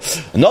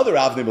Another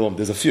Avnei Milum,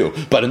 there's a few,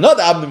 but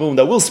another Avnei Milum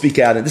that will speak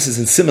out, and this is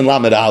in Siman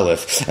Lamed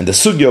Aleph, and the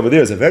sugya over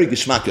there is a very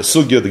geshmak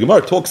sugya. The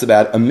Gemara talks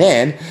about a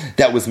man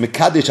that was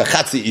mekadesh a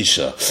chatzi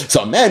isha.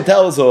 So a man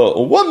tells a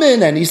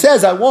woman, and he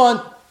says, I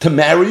want to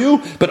marry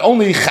you, but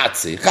only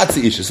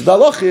chatzi isha. So the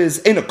halach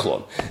is ein a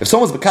klon. If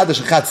someone's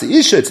mekadesh a chatzi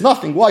isha, it's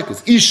nothing. Why?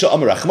 Because isha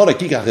amar achmara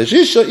kikach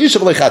isha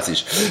v'lei chatzi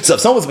isha. So if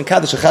someone's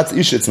mekadesh a chatzi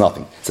isha, it's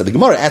nothing. So the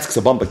Gemara asks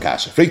a bumper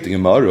kasha. Fragt the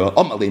Gemara,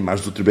 amalei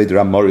marzut rebeder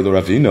amari lo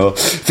ravino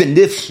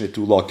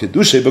v'nifshnetu lo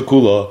kedushe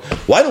bekula.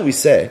 Why don't we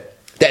say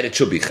that it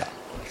should be chal?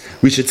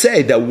 We should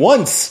say that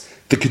once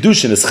the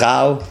kedushin is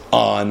chal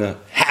on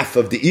half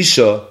of the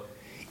isha,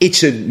 it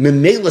should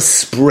memela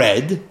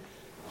spread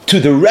to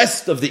the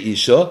rest of the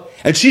isha,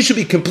 and she should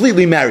be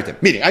completely married to him.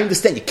 Meaning, I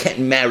understand you can't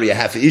marry a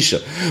half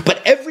isha,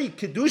 but every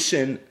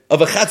kedushin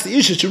of a chatzi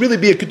isha should really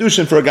be a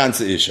kedushin for a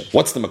ganze isha.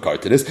 What's the makar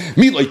to this? Didn't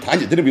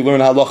we learn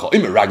halacha?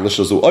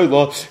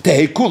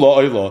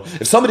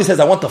 If somebody says,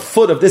 I want the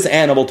foot of this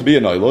animal to be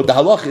an oila, the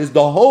halacha is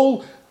the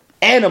whole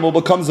animal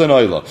becomes an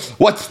oila.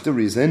 What's the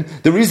reason?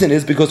 The reason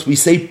is because we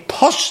say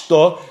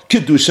pashta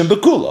kedusha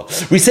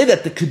bekula. We say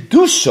that the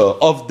kedusha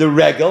of the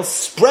regel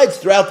spreads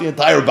throughout the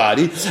entire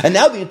body, and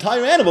now the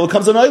entire animal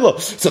becomes an oila.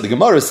 So the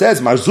Gemara says,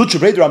 Marzuch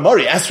Reder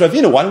Amari, ask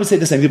Ravina, why don't we say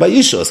the same thing by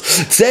ishos?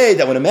 Say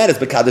that when a man is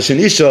bekadosh an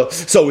isha,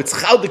 so it's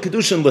chal the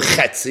kedusha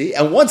lechetzi,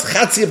 and once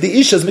chetzi of the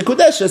isha is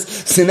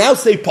mikudeshes, so now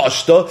say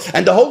pashta,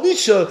 and the whole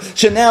isha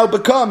should now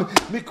become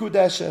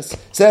mikudeshes.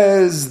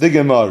 Says the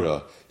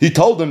Gemara. He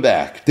told him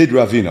back, did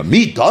Ravina,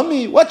 me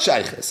dummy? What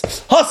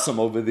shayches? Hassam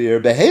over there,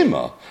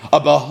 behema.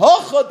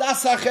 Abahacha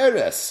das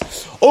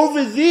acheres.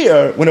 Over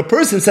there, when a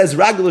person says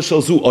ragla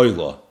shalzu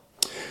oila,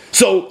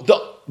 so the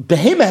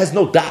behema has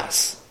no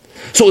das.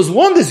 So as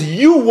long as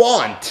you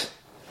want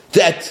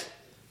that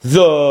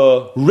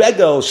the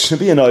regel should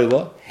be an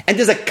oila, and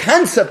there's a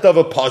concept of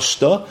a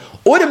pashta,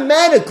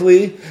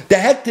 automatically the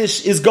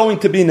hektish is going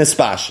to be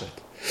nespashet.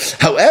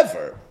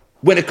 However,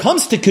 when it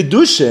comes to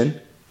kedushin,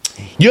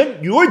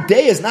 your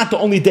day is not the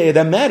only day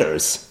that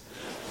matters.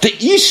 The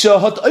Isha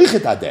hat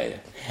oichet adeya.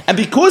 And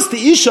because the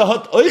Isha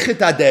hat oichet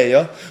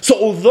adeya,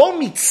 so although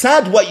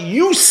mitzad what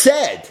you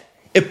said,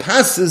 it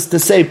passes to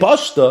say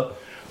pashta,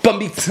 but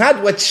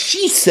mitzad what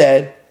she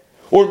said,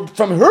 or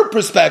from her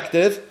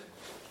perspective,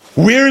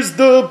 where's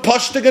the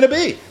pashta going to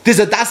be? There's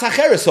a das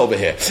acheres over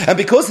here. And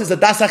because there's a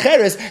das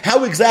acheres,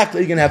 how exactly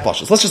are you going to have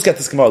pashtas? Let's just get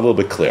this Gemara a little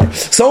bit clear.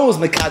 Someone was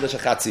mekadesh a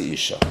chatzi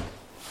Isha.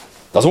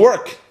 Doesn't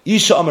work.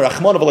 Isha amar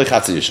achmana v'lei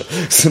chatzi isha.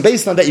 So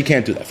based on that, you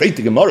can't do that. Freit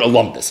the Gemara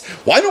along this.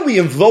 Why don't we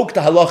invoke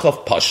the halacha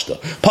of pashta?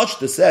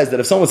 Pashta says that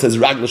if someone says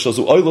ragla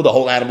shazu oilo, the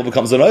whole animal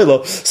becomes an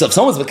oilo. So if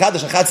someone's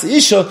mekadesh chatzi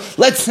isha,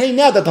 let's say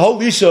now that the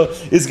whole isha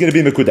is going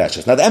to be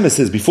mekudeshes. Now the emes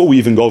says before we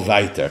even go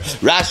weiter,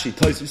 Rashi,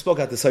 Toys, we spoke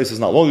about this Toys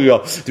not long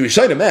ago. The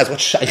Rishonim ask what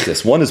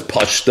shayches? One is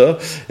pashta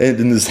and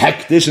then there's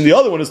hektish, and the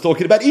other one is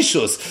talking about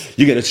ishus.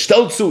 You get a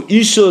shteltzu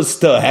ishus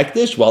to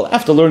hektish. Well,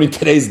 after learning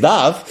today's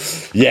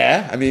daf,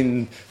 yeah, I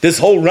mean this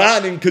whole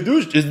ran in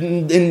Kedush,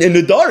 in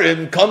the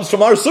Darim, comes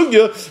from our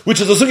sugya, which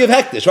is a sugya of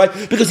hektish,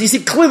 right? Because you see,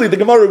 clearly the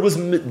Gemara was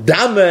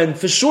dama, and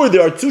for sure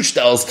there are two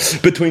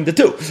shtels between the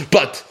two.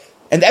 But,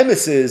 and the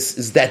emes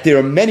is that there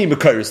are many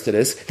makaris to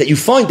this, that you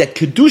find that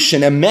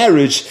Kedushin and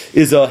marriage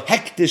is a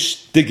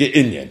hektish dige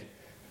inyan.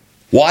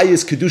 Why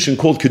is Kedushin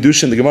called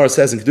Kedushin? The Gemara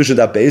says in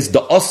Kedushin.base,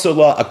 the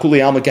asala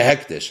akuli alma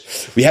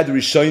hektish. We had the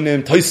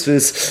Rishonim,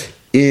 Tosfos,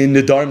 in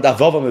the Darim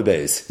Davavam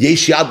Beis.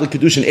 Yesh Yad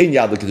Kedushin, Ein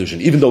Yad Kedushin.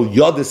 Even though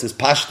Yadis is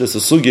Pashtus, a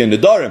Sugya in the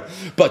Darim,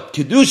 but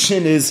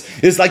Kedushin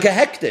is like a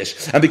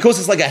hektish. And because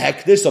it's like a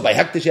hektish, so by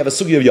hektish you have a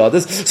Sugya of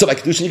Yadis, so by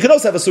Kedushin you can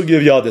also have a Sugya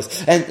of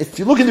Yadis. And if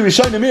you look in the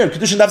Rishonim Mir,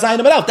 Kedushin Dav Zayin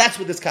Amarav, that's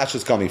where this kasha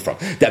is coming from.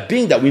 That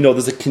being that we know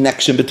there's a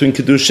connection between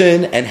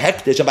Kedushin and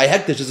hektish, and by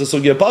hektish is a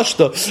Sugya of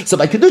Pashta, so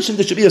by Kedushin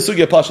there should be a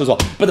Sugya of Pashta as well.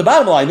 But the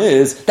bottom line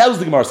is, that was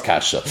the Gemara's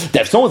kasha.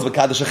 That if someone's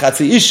V'kadosh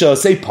Chatzi Isha,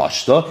 say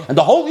Pashta, and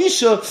the whole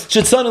Isha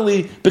should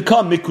suddenly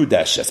become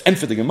mikudeshes. And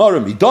for the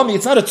Gemara, midami,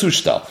 it's not a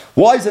tushtal.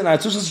 Why is it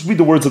not a tushtal? Let's read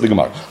the words of the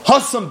Gemara.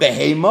 Hasam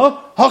behema,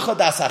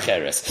 hachadas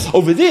acheres.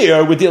 Over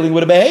there, we're dealing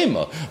with a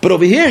behema. But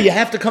over here, you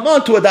have to come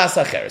on to a das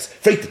acheres.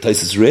 Freit the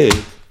Taisus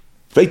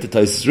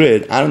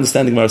read. I don't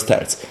understand the Gemara's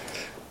teretz.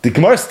 The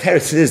Gemara's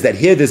teretz is that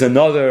here there's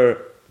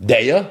another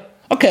deya.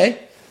 Okay.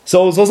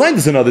 So Zolzain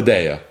is another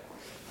deya.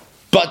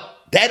 But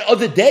that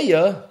other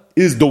deya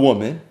is the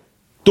woman.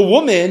 The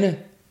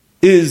woman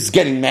is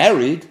getting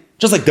married,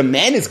 just like the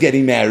man is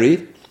getting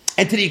married.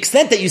 And to the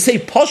extent that you say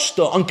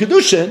pashta on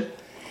Kedushin,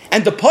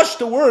 and the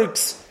pashta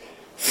works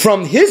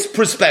from his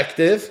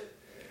perspective,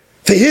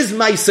 for his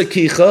ma'isa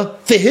kicha,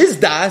 for his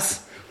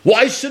das,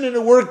 why shouldn't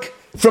it work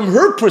from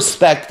her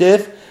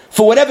perspective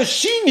for whatever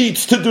she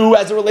needs to do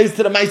as it relates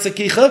to the ma'isa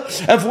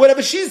kicha, and for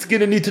whatever she's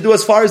going to need to do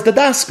as far as the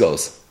das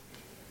goes?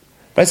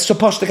 Right? So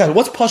pashta.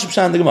 What's pashta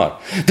pshan in the Gemara?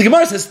 The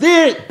Gemara says,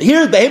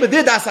 here, behema,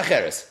 there das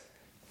acheres.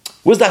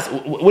 What's das?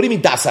 What do you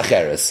mean das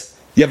acheres?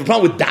 You have a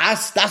problem with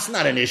das? That's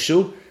not an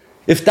issue.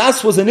 If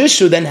das was an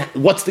issue, then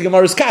what's the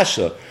Gemara's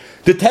kasha?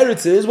 The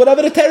teretz is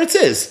whatever the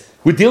teretz is.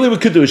 We're dealing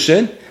with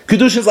Kedushin.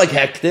 Kedushin is like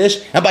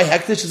hektish, and by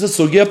hektish is a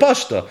sugya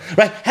pashta.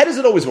 Right? How does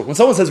it always work? When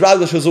someone says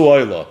Ragla Shazu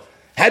Oila,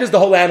 how does the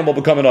whole animal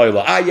become an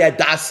Oila? You had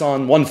das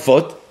on 1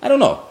 foot? I don't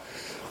know.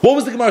 What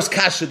was the Gemara's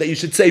kasha that you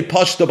should say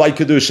pashta by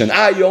kedushin?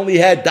 You only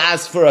had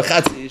das for a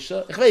chatzi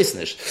isha. Ich weiß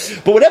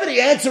nicht. But whatever the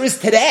answer is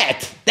to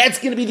that, that's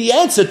going to be the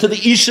answer to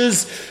the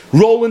isha's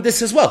role in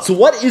this as well. So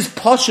what is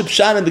pashib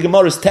shan in the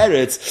Gemara's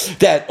teretz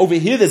that over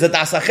here there's a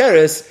das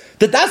acheres?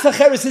 The das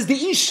acheres is the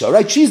isha,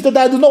 right? She's the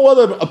das. There's no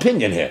other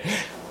opinion here.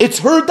 It's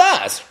her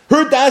das.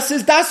 Her das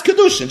is das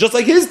kedushin, just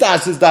like his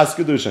das is das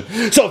kedushin.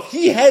 So if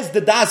he has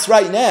the das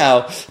right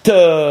now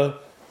to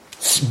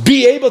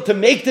be able to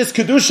make this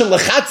kedushin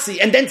lechatzi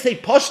and then say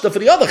pashta for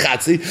the other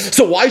chatzi,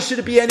 so why should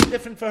it be any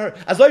different for her?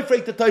 As I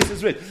freak the Tais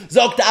is writ,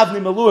 Zok to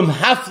Avni Maluim,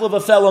 hafla of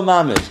a fellow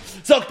mamish.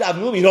 Zok to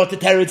Avni Maluim, you know what the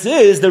teretz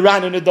is? The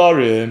Ran and the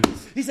Darim.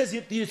 He says,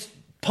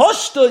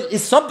 pashta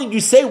is something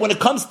you say when it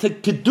comes to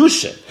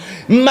kedushin.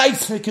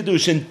 Meitzne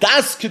kedushin,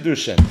 das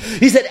kedushin.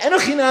 He said,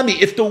 Enochinami,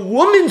 if the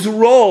woman's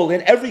role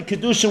in every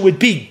kedushin would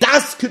be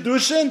das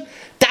kedushin,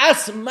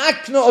 das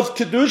makna of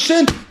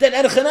kedushin, then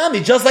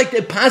Erchanami, just like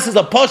it passes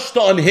a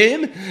pashta on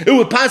him, it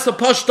would pass a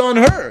pashta on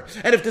her.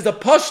 And if there's a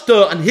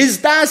pashta on his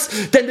das,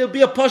 then there'll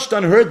be a pashta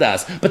on her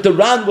das. But the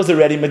Ran was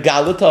already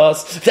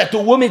megalatas that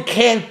the woman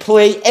can't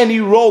play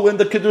any role in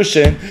the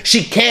kedushin.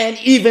 She can't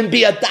even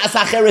be a das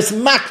acheres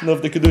makna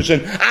of the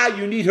kedushin.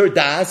 You need her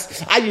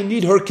das. You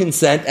need her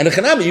consent. And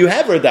Erchanami, you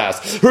have her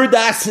das. Her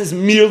das is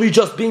merely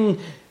just being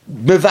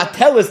making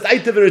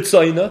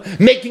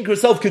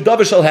herself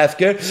kedavar shel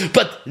hefker,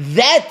 but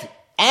that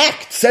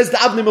act, says the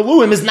Avnei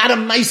Maluim, is not a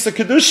Maisa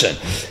Kedushin.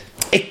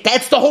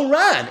 That's the whole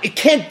Ran. It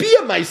can't be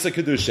a Maisa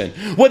Kedushin.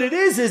 What it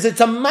is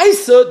it's a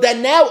Maisa that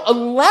now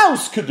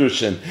allows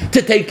Kedushin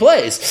to take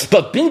place.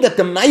 But being that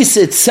the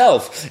Maisa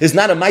itself is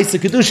not a Maisa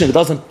Kedushin, it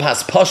doesn't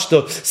pass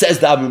Pashto, says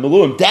the Avnei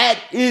Maluim. That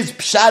is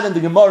Pshat in the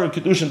Gemara in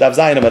Kedushin Dav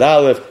Zayin Amar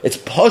Aleph. It's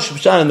Posh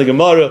Pshat in the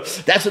Gemara.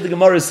 That's what the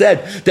Gemara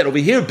said. That over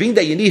here, being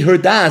that you need her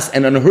das,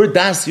 and on her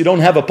das you don't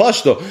have a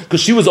Pashto, because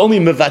she was only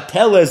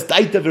Mevateles,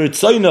 Daita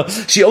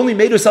V'Ritzoyna. She only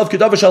made herself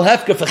Kedavar Shal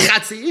Hefka for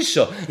Chatzi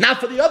Isha, not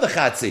for the other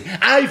Chatzi.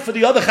 For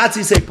the other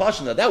Chatzi say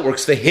Pashna, that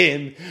works for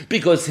him,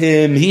 because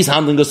he's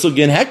handling a Sugya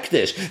in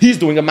Hektish. He's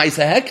doing a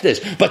Maisa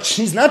Hektish, but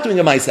she's not doing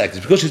a Maisa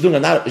Hektish, because she's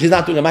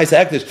not doing a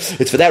Maisa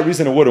Hektish. It's for that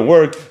reason it wouldn't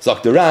work.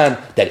 Zok the Ran,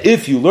 that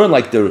if you learn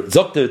like the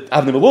Zok the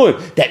Avnei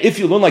Maluim, that if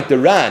you learn like the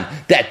Ran,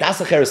 that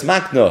Das Acheres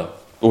Makna,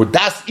 or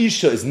Das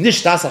Isha is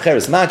Nish Das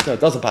Acheres Makna,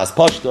 it doesn't pass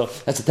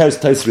Pashta. That's a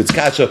Teres Ritz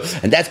Kacha,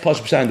 and that's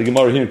Pashta Pshat in the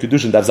Gemara here in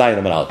Kedushin Dav Zayin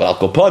Amar Aleph. But I'll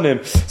go upon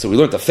him. So we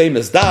learned a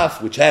famous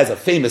Daf, which has a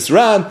famous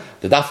Ran,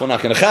 the Daf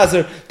Onach and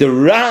Chazer. The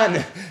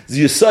Ran,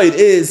 the Yesod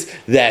is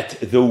that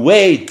the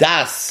way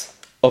Das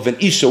of an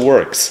Isha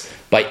works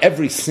by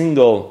every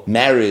single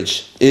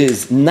marriage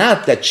is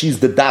not that she's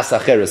the Das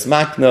Acheres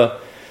Makna.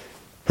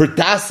 Her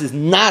Das is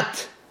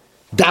not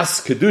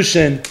Das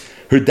Kedushin.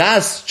 Her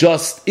Das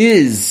just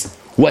is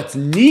what's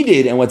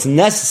needed and what's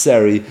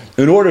necessary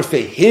in order for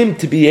him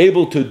to be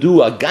able to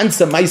do a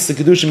ganze Maisa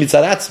Kedushin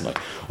mitzad atzmai.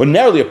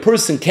 Ordinarily, a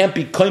person can't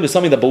be kind of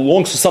something that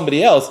belongs to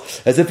somebody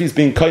else as if he's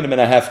being kind of in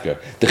a hefker.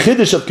 The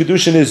chiddush of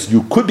Kedushin is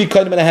you could be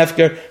kind of in a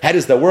hefker. How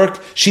does that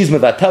work? She's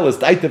mevateles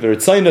daita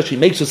v'ritzaina. She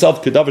makes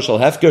herself kedavar shel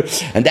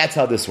hefker, and that's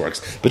how this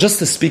works. But just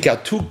to speak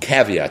out 2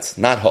 caveats,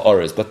 not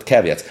ha'aras, but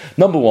caveats.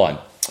 Number 1,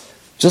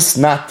 just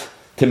not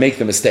to make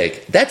the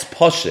mistake. That's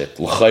pashit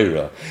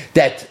l'chayra,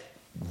 that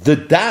the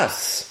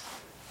das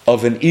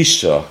of an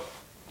Isha,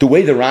 the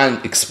way the Ran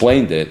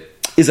explained it,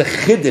 is a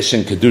chiddush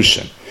in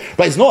Kedushin.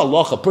 Right? It's not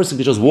Allah, a person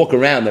can just walk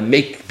around and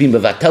be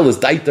mevateles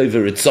daita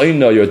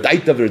v'ritzaina, or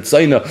daita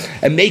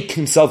v'ritzaina, and make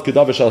himself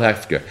kedavar shel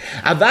hefker.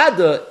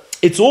 Avada,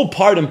 it's all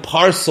part and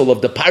parcel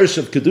of the parish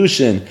of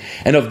Kedushin,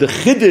 and of the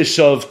chiddush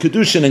of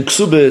Kedushin and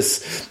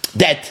Ksubis,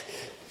 that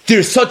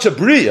there's such a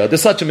bria,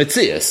 there's such a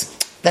metzias.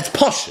 That's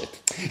pashit.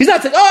 He's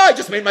not saying, I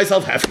just made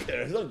myself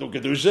hefker. I don't do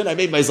Kedushin, I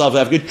made myself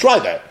hefker. Try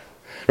that.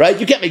 Right?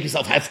 You can't make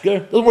yourself hefker.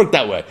 It doesn't work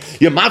that way.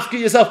 You mafker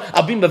yourself.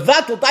 I'll be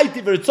mevatel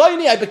daiti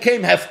v'ritzoini. I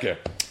became hefker.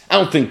 I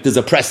don't think there's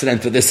a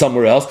precedent for this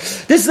somewhere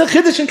else. This is a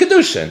chiddush and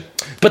kedushin.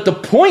 But the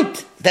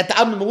point that the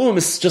Avnei Maluim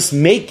is just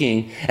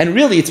making, and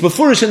really it's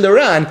mefurish in the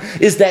Ran,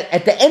 is that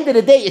at the end of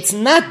the day, it's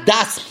not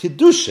das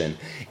kedushin.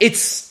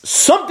 It's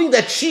something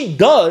that she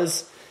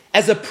does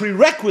as a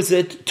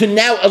prerequisite to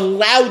now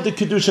allow the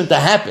kedushin to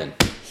happen.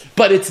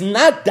 But it's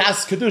not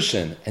Das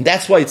Kedushin. And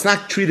that's why it's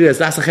not treated as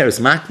Das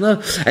Acheres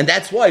Makna. And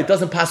that's why it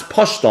doesn't pass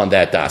Pashta on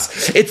that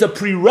Das. It's a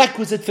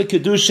prerequisite for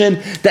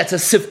Kedushin. That's a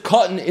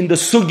Sifkatan in the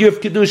Sugi of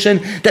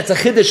Kedushin. That's a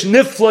Chiddush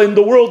Nifla in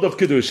the world of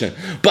Kedushin.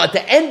 But at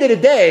the end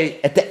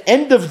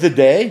of the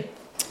day,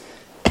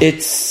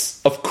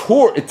 it's, of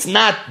course, it's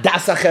not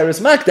Das Acheres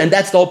Makna. And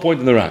that's the whole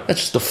point in the Ran. That's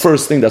just the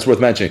first thing that's worth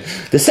mentioning.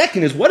 The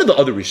second is, what do the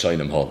other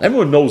Rishonim hold?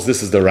 Everyone knows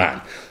this is the Ran.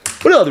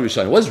 What do the other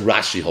Rishonim? What does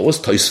Rashi hold?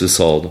 What does Tosfos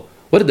hold?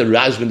 What did the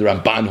Rajv and the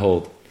Ramban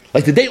hold?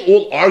 Like, did they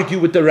all argue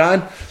with the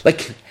Ran?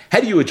 Like, How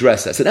do you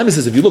address that? So the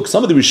emphasis, if you look,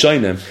 some of the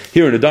Rishonim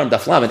here in the Dharm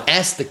Daf Lamed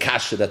asked the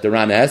kasha that the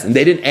Ran asked, and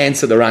they didn't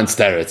answer the Ran's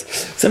teretz.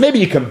 So maybe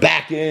you can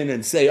back in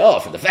and say,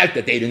 for the fact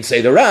that they didn't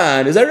say the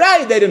Ran, is that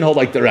right? They didn't hold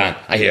like the Ran,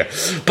 I hear.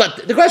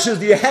 But the question is,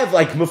 do you have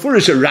like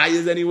Mefurish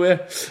Arayas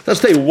anywhere? So I'll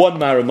tell you one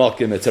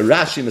Maramakim. It's a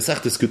Rashi,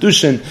 Masechtas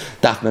Kedushin,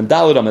 Daf Mem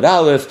Daled Amud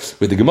Aleph,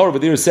 where the Gemara over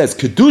there says,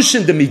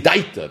 Kedushin de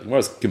Midaita. The Gemara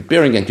is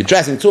comparing and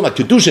contrasting. It's talking about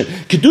Kedushin.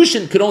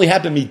 Kedushin could only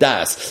happen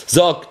Midas.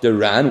 Zok the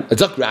Ran,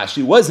 Zok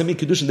Rashi, was a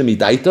Kedushin de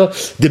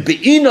Midaita, the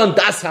Be'inon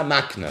Das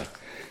HaMakna.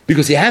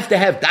 Because you have to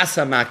have Das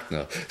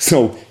HaMakna.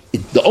 So,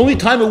 the only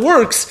time it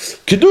works,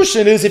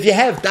 Kedushin, is if you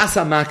have Das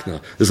HaMakna.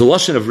 There's a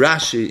lashon of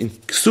Rashi in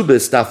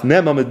Ksubis, Daf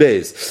Mem Amud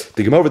Beis.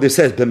 The Gemara over there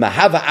says,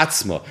 B'mahava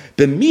atzma,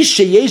 b'mi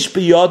sheyesh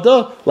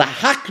b'yada,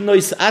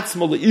 lahaknois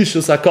atzma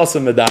le'ishus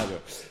hakosam medager.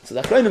 So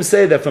the Achronim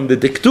say that from the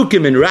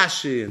Diktukim in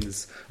Rashi and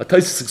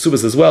Ataisus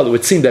Ksubas as well, it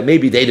would seem that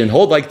maybe they didn't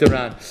hold like the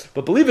Ran.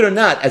 But believe it or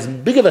not, as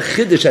big of a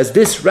chiddush as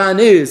this Ran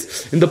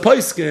is in the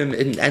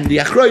Poskim and the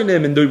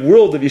Achronim in the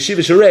world of Yeshiva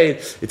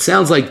Sharei, it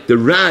sounds like the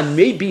Ran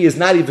maybe is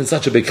not even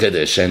such a big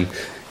chiddush, and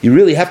you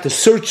really have to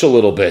search a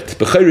little bit.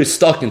 B'chayr is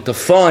stuck in to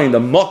find a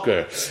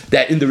mucker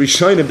that in the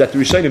Rishonim, that the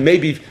Rishonim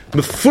maybe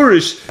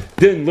Mefurish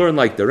didn't learn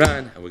like the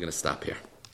Ran, and we're going to stop here.